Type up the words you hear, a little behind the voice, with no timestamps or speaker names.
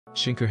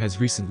Schenker has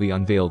recently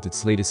unveiled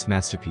its latest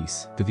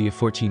masterpiece, the VIA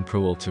 14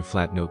 Pro Ultra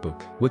Flat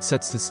Notebook. What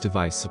sets this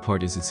device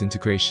apart is its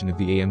integration of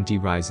the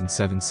AMD Ryzen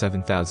 7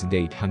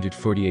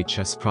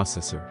 7840HS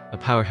processor, a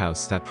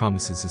powerhouse that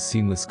promises a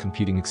seamless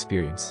computing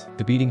experience.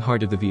 The beating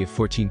heart of the VIA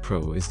 14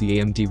 Pro is the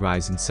AMD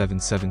Ryzen 7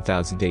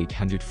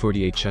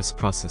 7840HS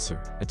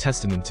processor, a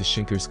testament to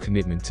Schenker's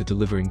commitment to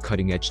delivering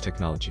cutting-edge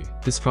technology.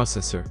 This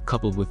processor,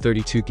 coupled with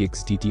 32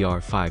 GB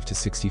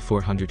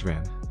DDR5-6400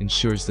 RAM,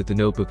 ensures that the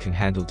notebook can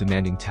handle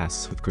demanding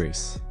tasks with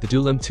grace. The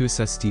dual M2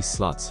 SSD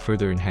slots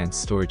further enhance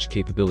storage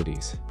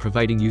capabilities,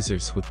 providing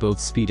users with both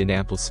speed and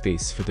ample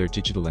space for their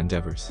digital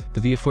endeavors. The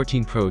VIA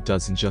 14 Pro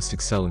doesn't just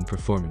excel in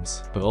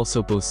performance, but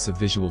also boasts a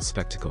visual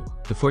spectacle.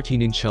 The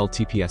 14-inch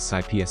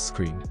LTPS-IPS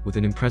screen, with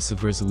an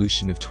impressive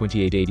resolution of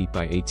 2880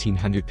 by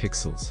 1800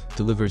 pixels,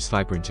 delivers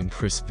vibrant and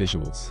crisp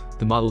visuals.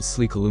 The model's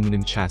sleek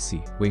aluminum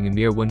chassis, weighing a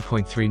mere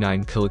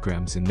 1.39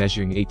 kilograms and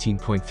measuring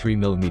 18.3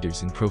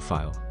 millimeters in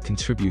profile,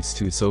 contributes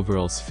to its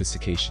overall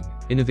sophistication.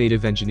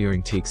 Innovative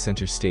engineering takes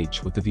center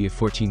stage with the VIA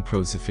 14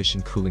 Pro's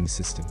efficient cooling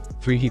system.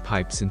 3 heat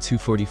pipes and 2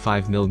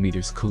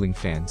 45mm cooling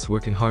fans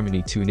work in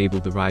harmony to enable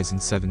the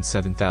Ryzen 7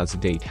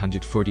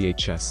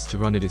 7840HS to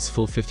run at its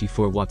full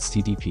 54 watts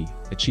TDP,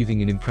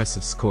 achieving an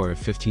impressive score of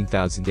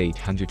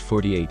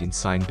 15,848 in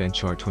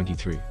Cinebench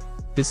R23.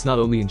 This not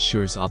only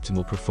ensures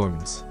optimal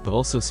performance, but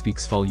also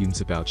speaks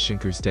volumes about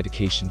Schenker's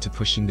dedication to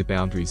pushing the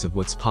boundaries of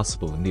what's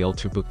possible in the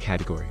ultrabook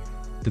category.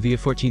 The VIA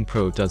 14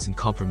 Pro doesn't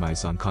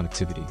compromise on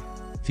connectivity.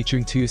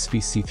 Featuring 2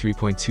 USB-C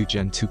 3.2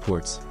 Gen 2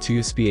 ports, 2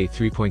 USB-A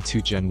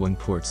 3.2 Gen 1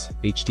 ports,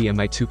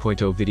 HDMI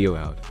 2.0 video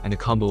out, and a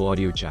combo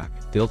audio jack,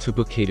 the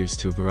ultrabook caters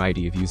to a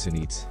variety of user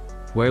needs.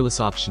 Wireless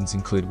options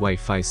include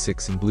Wi-Fi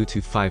 6 and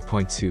Bluetooth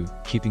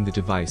 5.2, keeping the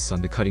device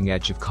on the cutting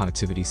edge of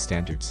connectivity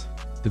standards.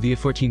 The VIA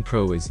 14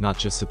 Pro is not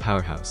just a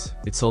powerhouse,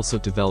 it's also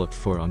developed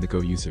for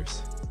on-the-go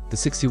users. The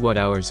 60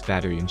 watt-hours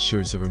battery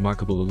ensures a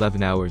remarkable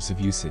 11 hours of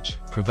usage,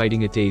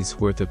 providing a day's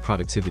worth of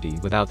productivity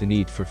without the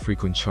need for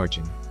frequent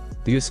charging.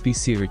 The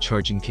USB-C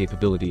recharging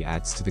capability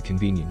adds to the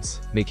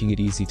convenience, making it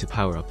easy to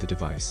power up the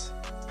device.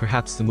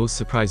 Perhaps the most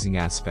surprising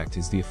aspect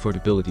is the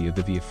affordability of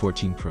the VIA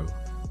 14 Pro.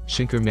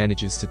 Schenker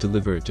manages to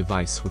deliver a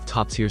device with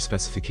top-tier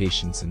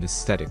specifications and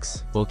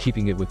aesthetics, while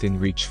keeping it within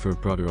reach for a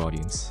broader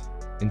audience.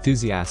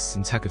 Enthusiasts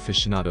and tech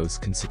aficionados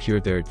can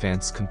secure their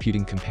advanced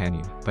computing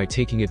companion by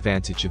taking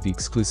advantage of the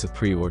exclusive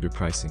pre-order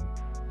pricing.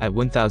 At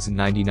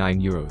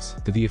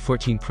 €1,099, the VIA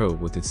 14 Pro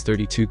with its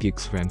 32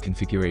 GB RAM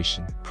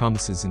configuration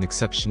promises an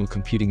exceptional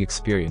computing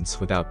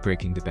experience without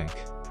breaking the bank.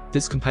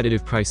 This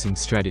competitive pricing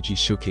strategy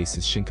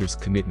showcases Schenker's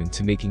commitment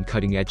to making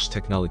cutting-edge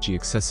technology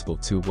accessible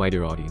to a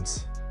wider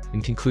audience.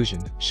 In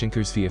conclusion,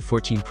 Schenker's VIA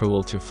 14 Pro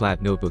Ultra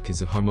Flat Notebook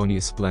is a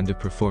harmonious blend of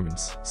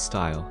performance,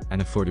 style,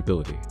 and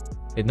affordability.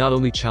 It not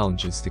only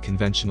challenges the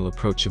conventional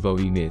approach of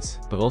OEMs,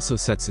 but also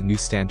sets a new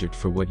standard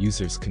for what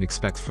users can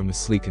expect from a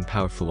sleek and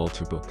powerful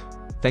ultrabook.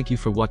 Thank you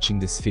for watching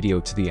this video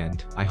to the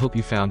end. I hope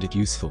you found it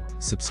useful.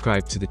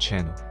 Subscribe to the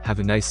channel. Have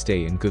a nice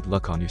day and good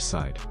luck on your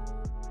side.